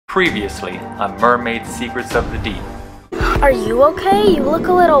Previously on Mermaid Secrets of the Deep. Are you okay? You look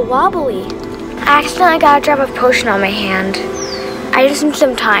a little wobbly. I accidentally got a drop of potion on my hand. I just need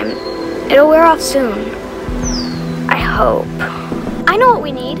some time. It'll wear off soon. I hope. I know what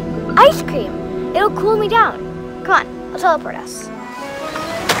we need. Ice cream. It'll cool me down. Come on, I'll teleport us.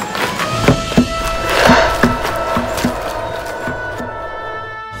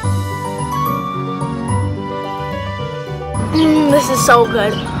 This is so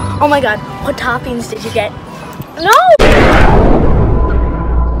good. Oh my god, what toppings did you get? No!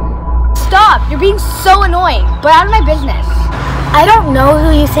 Stop! You're being so annoying. But out of my business. I don't know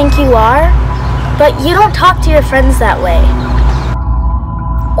who you think you are, but you don't talk to your friends that way.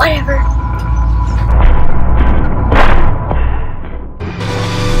 Whatever.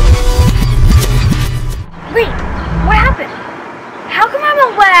 Wait, what happened? How come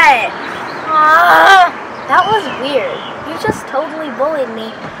I'm wet? That was weird. You just totally bullied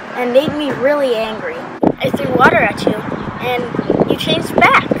me and made me really angry. I threw water at you, and you changed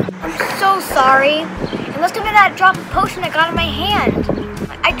back. I'm so sorry. It must have been that drop of potion that got in my hand.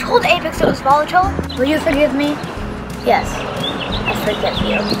 I told Apex it was volatile. Will you forgive me? Yes, I forgive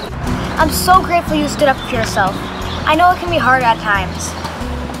you. I'm so grateful you stood up for yourself. I know it can be hard at times.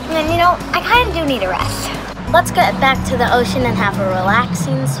 And you know, I kind of do need a rest. Let's get back to the ocean and have a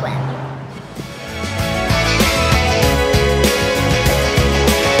relaxing swim.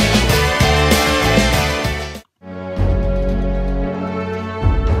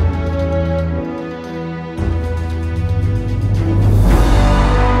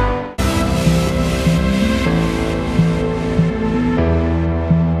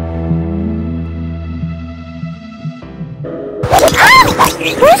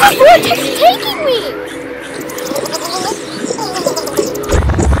 Where's the vortex taking me?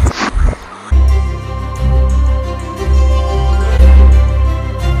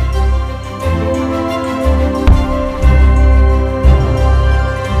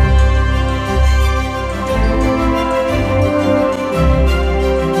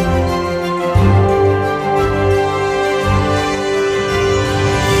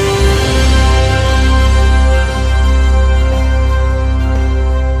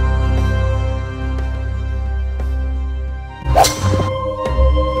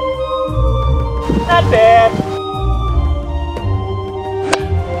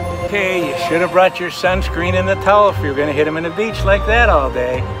 Okay, you should have brought your sunscreen and the towel if you're gonna hit him in the beach like that all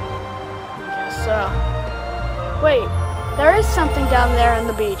day. Guess so. Wait, there is something down there on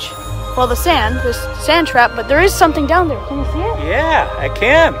the beach. Well, the sand trap, but there is something down there. Can you see it? Yeah, I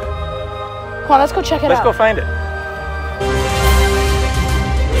can. Come on, let's go check it out. Let's go find it.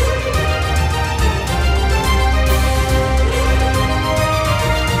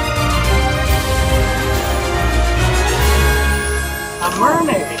 A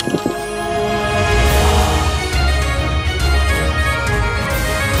mermaid.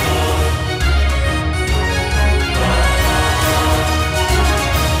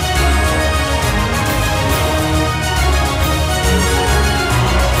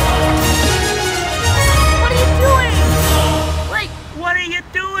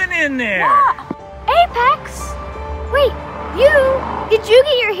 In there. Yeah. Apex? Wait, did you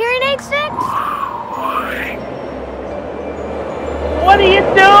get your hearing aid fixed? What are you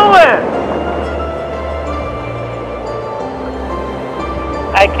doing?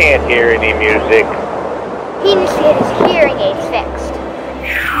 I can't hear any music. He needs to get his hearing aids fixed.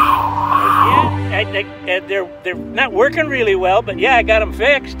 Yeah, they're not working really well, but yeah, I got them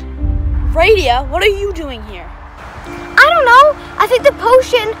fixed. Radia, what are you doing here? I don't know. I think the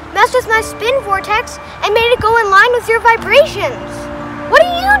potion messed with my spin vortex and made it go in line with your vibrations. What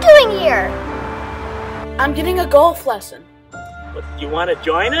are you doing here? I'm getting a golf lesson. You want to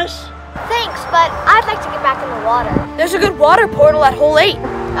join us? Thanks, but I'd like to get back in the water. There's a good water portal at hole 8.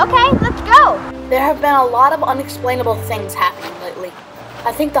 Okay, let's go. There have been a lot of unexplainable things happening lately.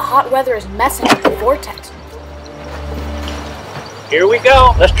 I think the hot weather is messing with the vortex. Here we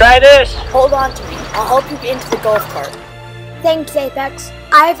go. Let's try this. Hold on to me. I'll help you get into the golf cart. Thanks, Apex.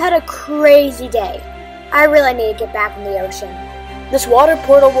 I've had a crazy day. I really need to get back in the ocean. This water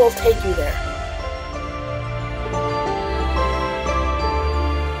portal will take you there.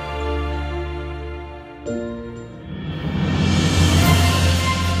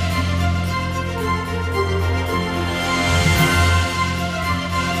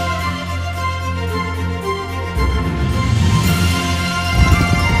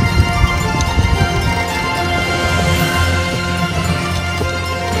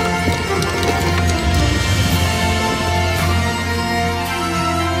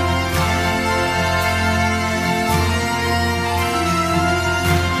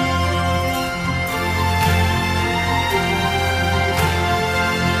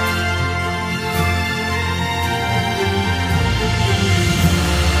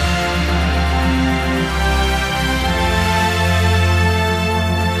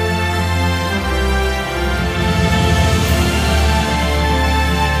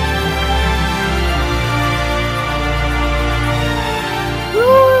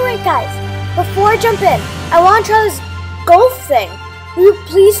 jump in. I want to try this golf thing. Will you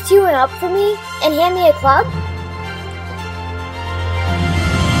please tee it up for me and hand me a club?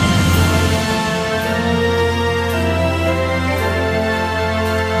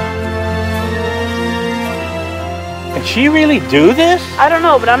 Can she really do this? I don't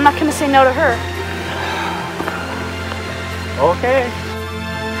know, but I'm not gonna say no to her. Okay.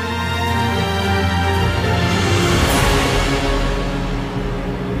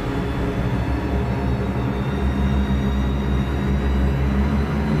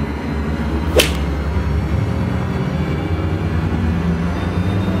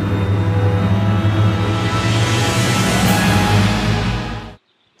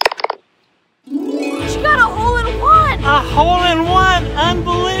 She got a hole in one! A hole in one!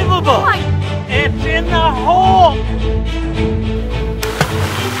 Unbelievable! Oh my... It's in the hole!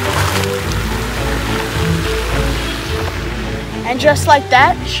 And just like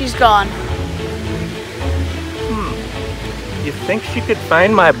that, she's gone. You think she could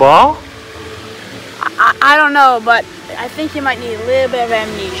find my ball? I don't know, but I think you might need a little bit of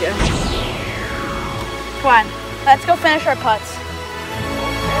amnesia. Come on, let's go finish our putts.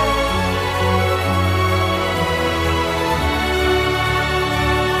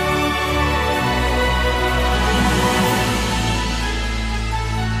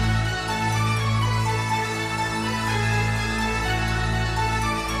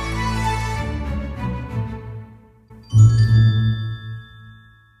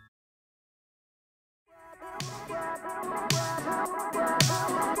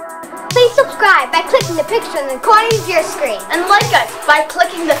 Please subscribe by clicking the picture in the corner of your screen. And like us by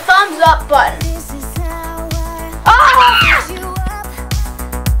clicking the thumbs up button.